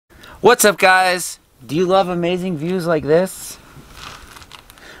What's up, guys? Do you love amazing views like this?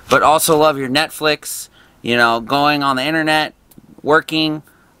 But also love your Netflix, you know, going on the internet, working,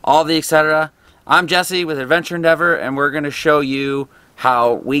 all the etc. I'm Jesse with Adventure Endeavor, and we're going to show you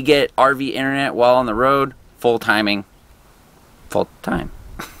how we get RV internet while on the road, full time.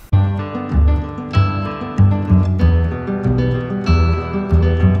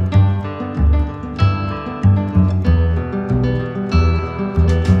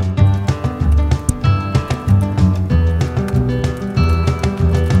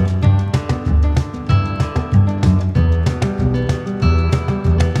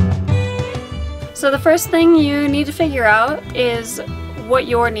 So the first thing you need to figure out is what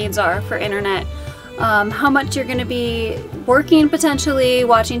your needs are for internet. How much you're going to be working potentially,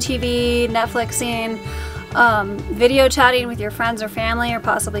 watching TV, Netflixing, video chatting with your friends or family or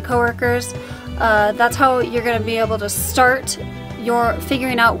possibly coworkers. That's how you're going to be able to start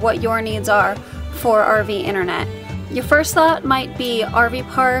figuring out what your needs are for RV internet. Your first thought might be RV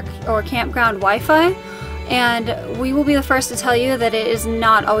park or campground Wi-Fi, and we will be the first to tell you that it is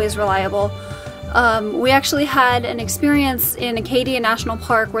not always reliable. We actually had an experience in Acadia National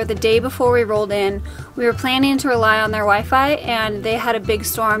Park where the day before we rolled in, we were planning to rely on their Wi-Fi, and they had a big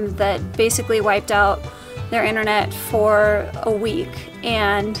storm that basically wiped out their internet for a week,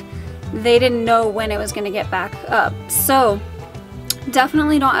 and they didn't know when it was going to get back up. So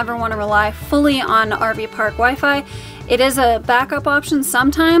definitely don't ever want to rely fully on RV park Wi-Fi. It is a backup option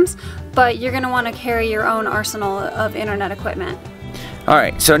sometimes, but you're going to want to carry your own arsenal of internet equipment.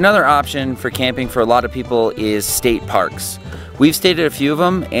 Alright, so another option for camping for a lot of people is state parks. We've stayed at a few of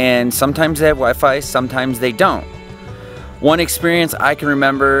them, and sometimes they have Wi-Fi, sometimes they don't. One experience I can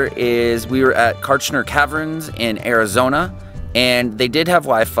remember is we were at Kartchner Caverns in Arizona, and they did have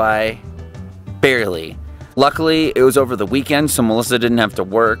Wi-Fi, barely. Luckily, it was over the weekend, so Melissa didn't have to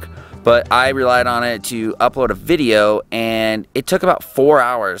work, but I relied on it to upload a video, and it took about 4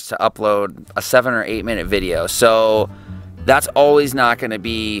 hours to upload a 7 or 8 minute video. So that's always not going to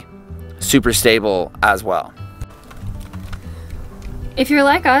be super stable as well. If you're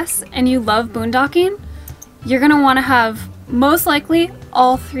like us and you love boondocking, you're going to want to have most likely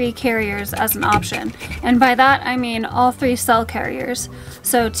all 3 carriers as an option. And by that I mean all 3 cell carriers.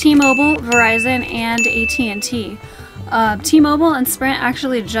 So T-Mobile, Verizon, and AT&T. T-Mobile and Sprint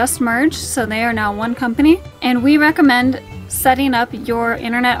actually just merged, so they are now one company. And we recommend setting up your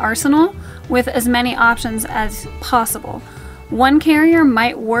internet arsenal with as many options as possible. One carrier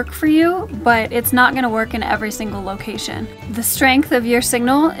might work for you, but it's not going to work in every single location. The strength of your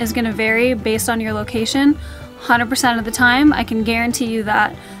signal is going to vary based on your location 100% of the time. I can guarantee you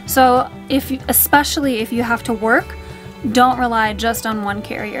that. So especially if you have to work, don't rely just on one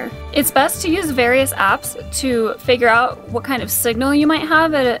carrier. It's best to use various apps to figure out what kind of signal you might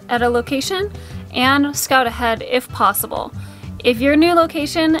have at a location and scout ahead if possible. If your new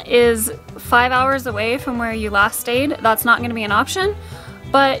location is 5 hours away from where you last stayed, that's not going to be an option,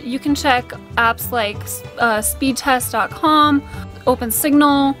 but you can check apps like speedtest.com,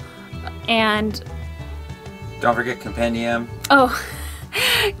 OpenSignal, and don't forget Compendium. Oh,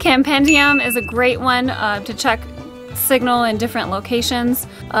 Compendium is a great one to check signal in different locations.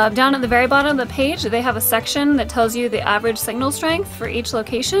 Down at the very bottom of the page, they have a section that tells you the average signal strength for each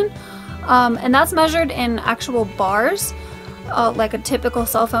location, and that's measured in actual bars. Like a typical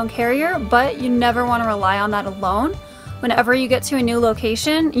cell phone carrier, but you never want to rely on that alone. Whenever you get to a new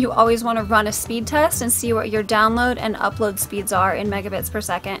location, you always want to run a speed test and see what your download and upload speeds are in megabits per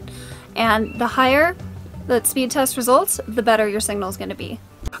second. And the higher the speed test results, the better your signal is going to be.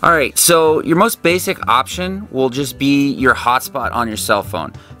 Alright, so your most basic option will just be your hotspot on your cell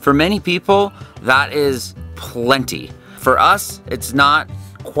phone. For many people, that is plenty. For us, it's not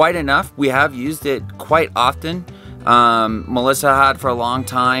quite enough. We have used it quite often. Melissa had for a long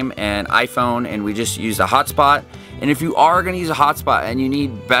time an iPhone, and we just used a hotspot. And if you are going to use a hotspot and you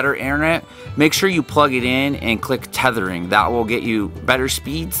need better internet, make sure you plug it in and click tethering. That will get you better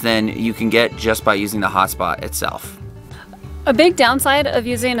speeds than you can get just by using the hotspot itself. A big downside of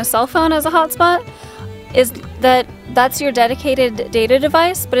using a cell phone as a hotspot is that that's your dedicated data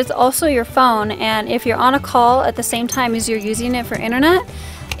device, but it's also your phone, and if you're on a call at the same time as you're using it for internet,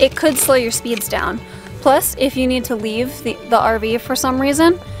 it could slow your speeds down. Plus, if you need to leave the RV for some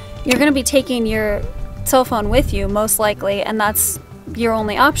reason, you're going to be taking your cell phone with you, most likely, and that's your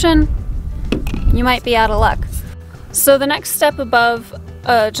only option. You might be out of luck. So the next step above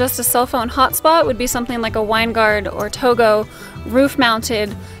just a cell phone hotspot would be something like a WineGuard or TOGO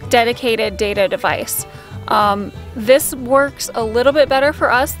roof-mounted dedicated data device. This works a little bit better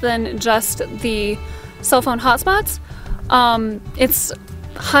for us than just the cell phone hotspots. It's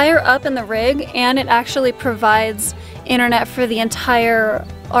higher up in the rig, and it actually provides internet for the entire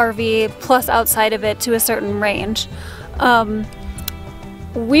RV plus outside of it to a certain range.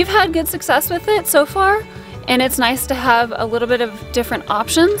 We've had good success with it so far, and it's nice to have a little bit of different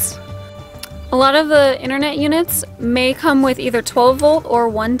options. A lot of the internet units may come with either 12 volt or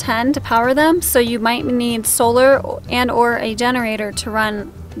 110 to power them, so you might need solar and or a generator to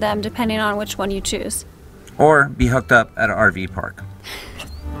run them depending on which one you choose. Or be hooked up at an RV park.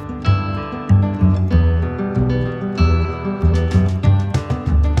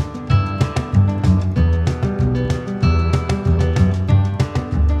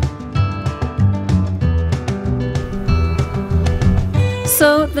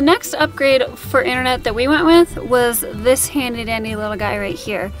 So the next upgrade for internet that we went with was this handy dandy little guy right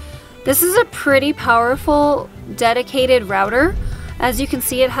here. This is a pretty powerful dedicated router. As you can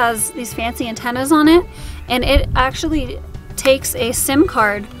see, it has these fancy antennas on it, and it actually takes a SIM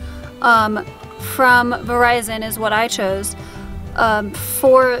card from Verizon, is what I chose,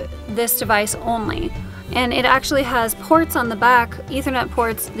 for this device only. And it actually has ports on the back, Ethernet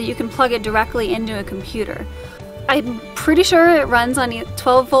ports, that you can plug it directly into a computer. I'm pretty sure it runs on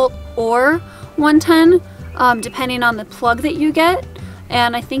 12 volt or 110, depending on the plug that you get.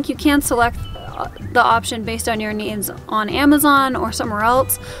 And I think you can select the option based on your needs on Amazon or somewhere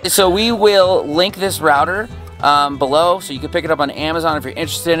else. So we will link this router below, so you can pick it up on Amazon if you're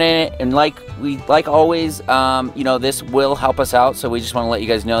interested in it. And like always, you know, this will help us out, so we just want to let you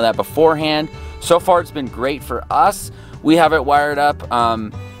guys know that beforehand. So far, it's been great for us. We have it wired up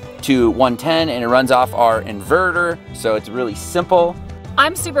to 110, and it runs off our inverter, so it's really simple.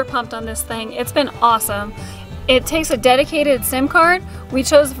 I'm super pumped on this thing. It's been awesome. It takes a dedicated SIM card. We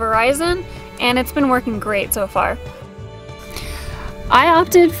chose Verizon, and it's been working great so far. I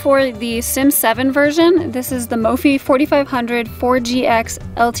opted for the SIM 7 version. This is the MOFI 4500 4GX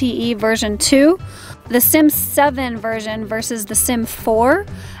LTE version 2. The SIM 7 version versus the SIM 4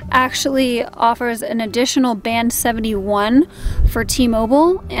 actually offers an additional band 71 for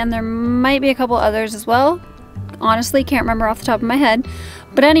T-Mobile, and there might be a couple others as well. Honestly, can't remember off the top of my head.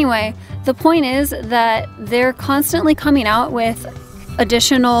 But anyway, the point is that they're constantly coming out with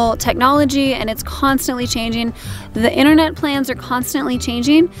additional technology, and it's constantly changing. The internet plans are constantly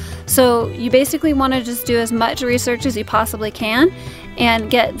changing, so you basically want to just do as much research as you possibly can and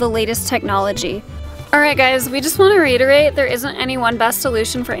get the latest technology. Alright guys, we just want to reiterate, there isn't any one best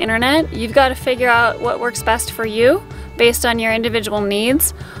solution for internet. You've got to figure out what works best for you based on your individual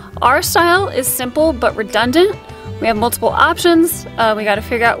needs. Our style is simple but redundant. We have multiple options. We got to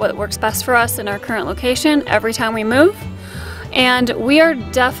figure out what works best for us in our current location every time we move. And we are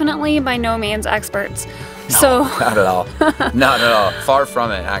definitely by no means experts. No, not at all. Not at all. Far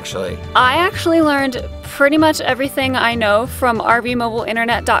from it, actually. I actually learned pretty much everything I know from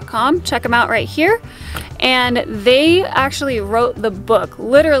rvmobileinternet.com. Check them out right here. And they actually wrote the book,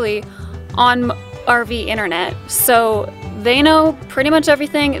 literally, on RV internet. So they know pretty much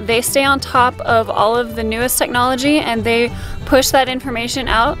everything. They stay on top of all of the newest technology, and they push that information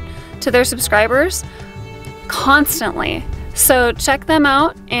out to their subscribers constantly. So check them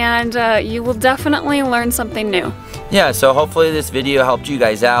out, and you will definitely learn something new. Yeah, so hopefully this video helped you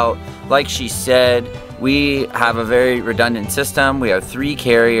guys out. Like she said, we have a very redundant system. We have 3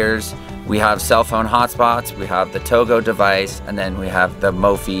 carriers. We have cell phone hotspots, we have the TOGO device, and then we have the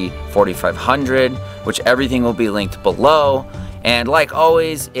MOFI 4500, which everything will be linked below. And like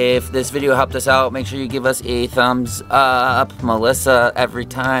always, if this video helped us out, make sure you give us a thumbs up. Melissa, every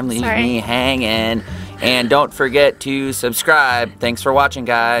time, leave me hanging. And don't forget to subscribe. Thanks for watching,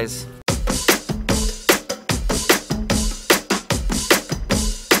 guys.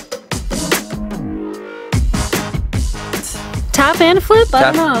 Tap and flip? I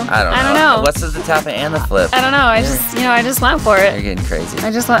don't know. I don't know. What's the tap and the flip? I don't know. I just went for it. You're getting crazy.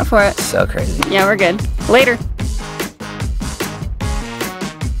 I just went for it. So crazy. Yeah, we're good. Later.